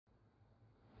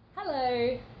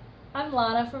I'm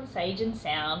Lana from Sage and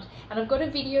Sound, and I've got a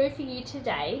video for you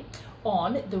today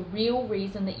on the real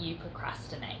reason that you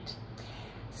procrastinate.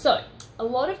 So, a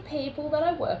lot of people that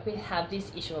I work with have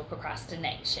this issue of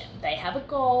procrastination. They have a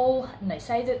goal and they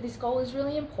say that this goal is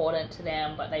really important to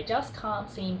them, but they just can't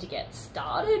seem to get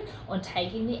started on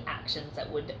taking the actions that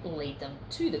would lead them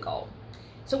to the goal.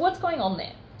 So what's going on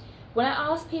there? When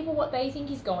I ask people what they think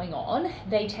is going on,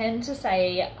 they tend to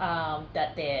say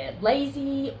that they're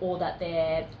lazy or that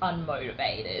they're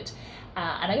unmotivated.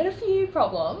 And I got a few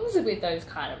problems with those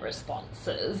kind of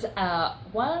responses.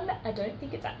 One, I don't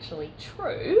think it's actually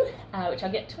true, which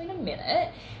I'll get to in a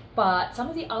minute. But some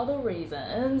of the other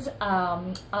reasons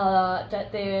are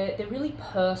that they're really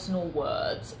personal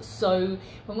words. So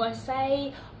when I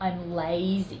say I'm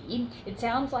lazy, it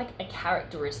sounds like a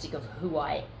characteristic of who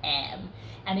I am.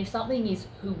 And if something is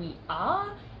who we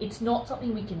are, it's not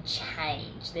something we can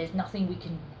change. There's nothing we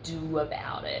can do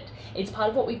about it. It's part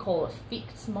of what we call a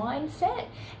fixed mindset,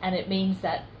 and it means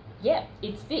that, yeah,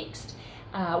 it's fixed.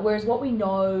 Whereas what we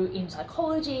know in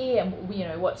psychology and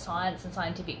what science and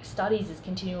scientific studies is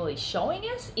continually showing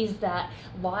us is that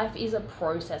life is a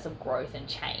process of growth and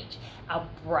change. Our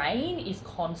brain is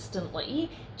constantly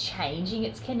changing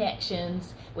its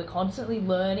connections. We're constantly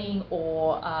learning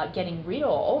or getting rid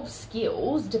of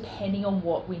skills depending on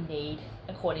what we need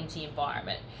according to the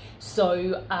environment.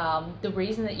 So the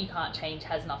reason that you can't change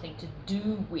has nothing to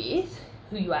do with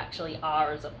who you actually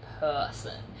are as a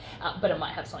person, but it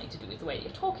might have something to do with the way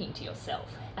you're talking to yourself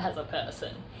as a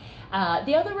person.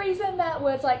 The other reason that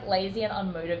words like lazy and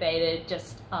unmotivated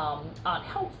just aren't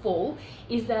helpful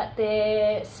is that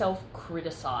they're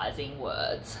self-criticizing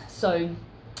words. So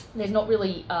there's not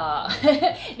really, never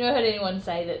heard anyone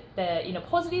say that they're in a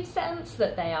positive sense,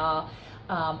 that they are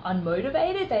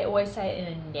unmotivated. They always say it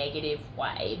in a negative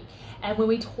way. And when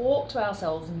we talk to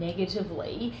ourselves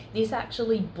negatively, this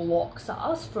actually blocks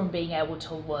us from being able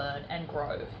to learn and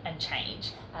grow and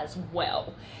change as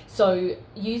well. So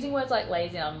using words like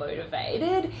lazy and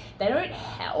unmotivated, they don't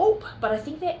help, but I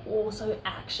think they're also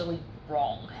actually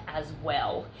wrong as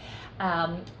well.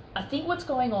 I think what's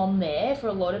going on there for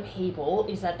a lot of people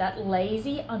is that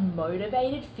lazy,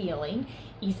 unmotivated feeling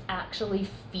is actually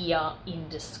fear in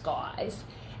disguise.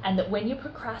 And that when you're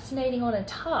procrastinating on a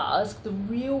task, the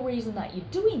real reason that you're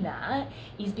doing that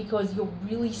is because you're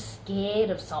really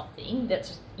scared of something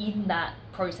that's in that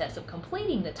process of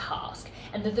completing the task.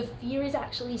 And that the fear is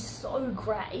actually so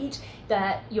great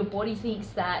that your body thinks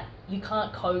that you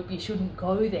can't cope, you shouldn't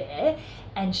go there,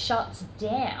 and shuts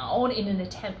down in an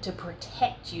attempt to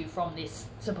protect you from this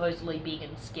supposedly big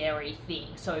and scary thing.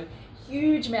 So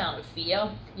huge amount of fear,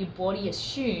 your body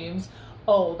assumes,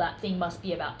 oh, that thing must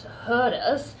be about to hurt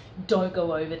us, don't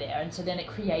go over there. And so then it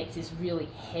creates this really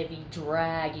heavy,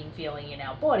 dragging feeling in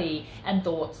our body and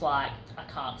thoughts like, I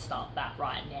can't start that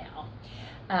right now.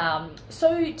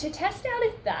 So to test out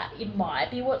if that it might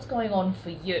be what's going on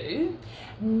for you,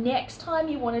 next time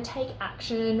you want to take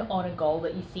action on a goal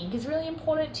that you think is really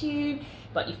important to you,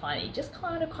 but you find you just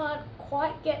kind of can't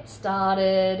quite get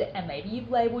started, and maybe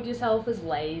you've labeled yourself as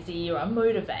lazy or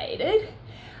unmotivated,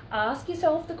 ask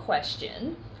yourself the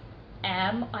question,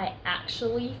 am I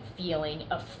actually feeling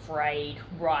afraid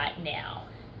right now?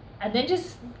 And then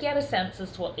just get a sense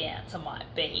as to what the answer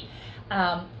might be.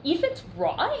 If it's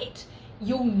right,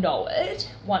 you'll know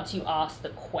it once you ask the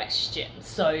question.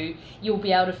 So you'll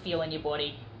be able to feel in your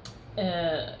body,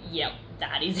 yep,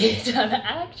 that is it. I'm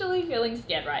actually feeling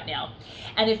scared right now.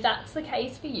 And if that's the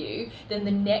case for you, then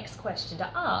the next question to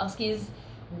ask is,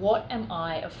 what am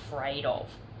I afraid of?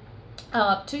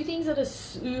 Two things that are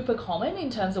super common in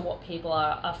terms of what people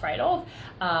are afraid of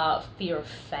are fear of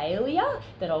failure,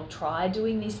 that I'll try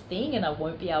doing this thing and I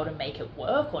won't be able to make it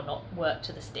work or not work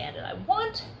to the standard I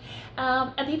want.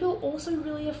 And people are also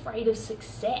really afraid of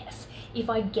success. If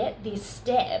I get this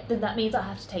step, then that means I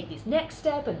have to take this next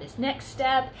step and this next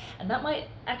step, and that might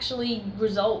actually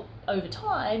result over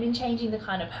time in changing the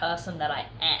kind of person that I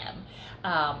am.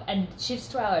 And shifts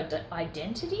to our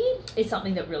identity is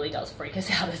something that really does freak us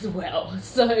out as well.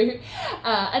 So,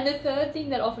 and the third thing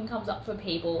that often comes up for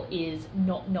people is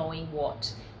not knowing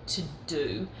what to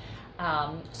do.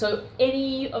 So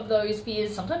any of those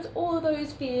fears, sometimes all of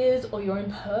those fears, or your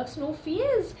own personal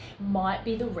fears might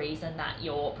be the reason that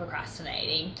you're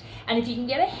procrastinating. And if you can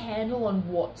get a handle on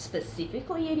what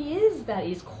specifically it is that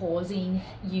is causing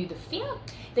you the fear,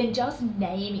 then just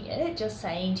naming it, just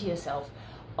saying to yourself,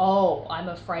 oh, I'm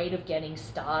afraid of getting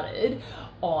started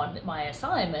on my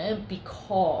assignment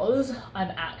because I'm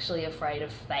actually afraid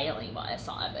of failing my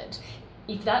assignment.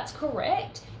 If that's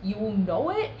correct, you will know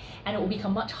it, and it will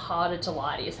become much harder to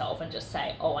lie to yourself and just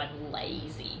say, oh, I'm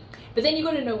lazy. But then you've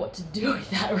got to know what to do with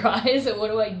that, right? So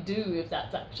what do I do if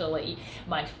that's actually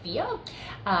my fear?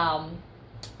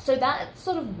 So that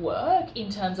sort of work in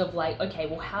terms of like, okay,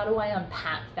 well, how do I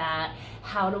unpack that?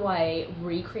 How do I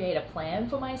recreate a plan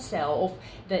for myself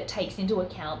that takes into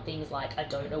account things like I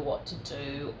don't know what to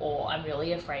do, or I'm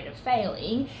really afraid of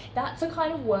failing? That's the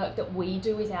kind of work that we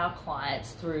do with our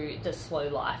clients through the Slow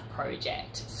Life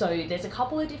project. So there's a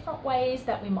couple of different ways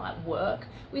that we might work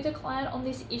with a client on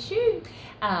this issue.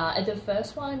 The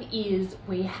first one is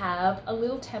we have a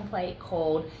little template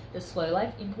called the Slow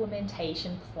Life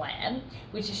Implementation Plan,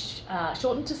 which is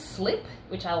shortened to SLIP,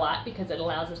 which I like because it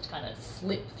allows us to kind of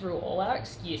slip through all our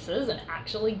excuses and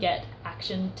actually get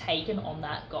action taken on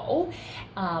that goal.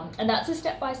 And that's a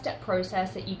step-by-step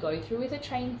process that you go through with a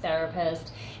trained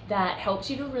therapist that helps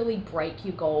you to really break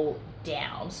your goal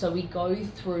down. So we go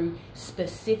through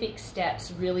specific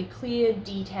steps, really clear,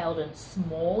 detailed, and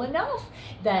small enough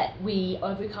that we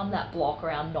overcome that block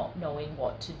around not knowing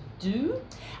what to do.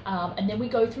 And then we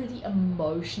go through the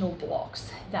emotional blocks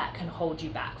that can hold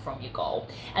you back from your goal.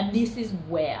 And this is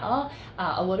where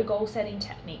a lot of goal setting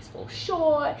techniques fall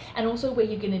short, and also where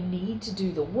you're going to need to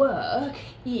do the work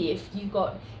if you've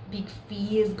got big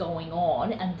fears going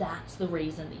on, and that's the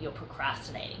reason that you're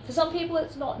procrastinating. For some people,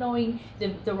 it's not knowing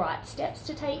the right steps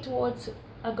to take towards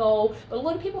a goal, but a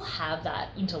lot of people have that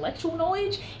intellectual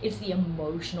knowledge. It's the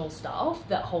emotional stuff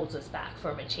that holds us back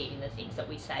from achieving the things that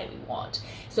we say we want.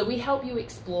 So we help you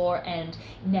explore and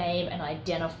name and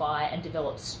identify and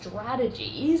develop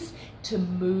strategies to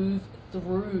move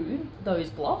through those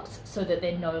blocks so that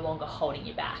they're no longer holding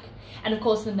you back. And of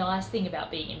course, the nice thing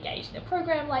about being engaged in a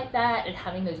program like that and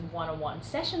having those one-on-one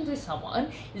sessions with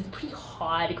someone is a pretty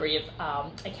high degree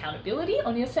of accountability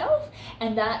on yourself,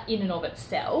 and that in and of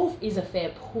itself is a fair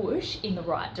push in the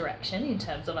right direction in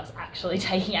terms of us actually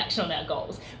taking action on our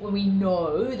goals when we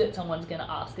know that someone's going to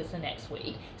ask us the next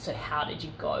week, so how did you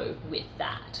go with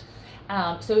that?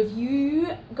 So if you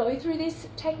go through this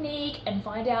technique and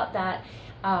find out that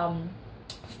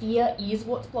fear is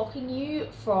what's blocking you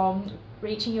from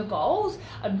reaching your goals,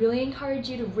 I'd really encourage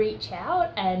you to reach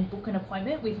out and book an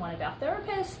appointment with one of our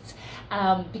therapists,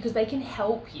 because they can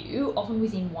help you, often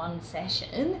within one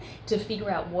session, to figure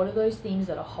out what are those things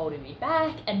that are holding me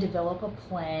back and develop a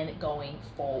plan going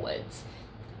forwards.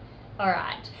 All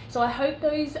right, so I hope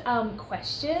those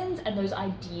questions and those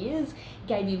ideas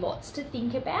gave you lots to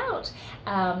think about.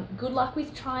 Good luck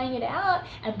with trying it out,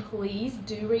 and please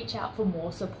do reach out for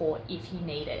more support if you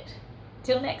need it.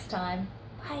 Till next time,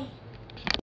 bye.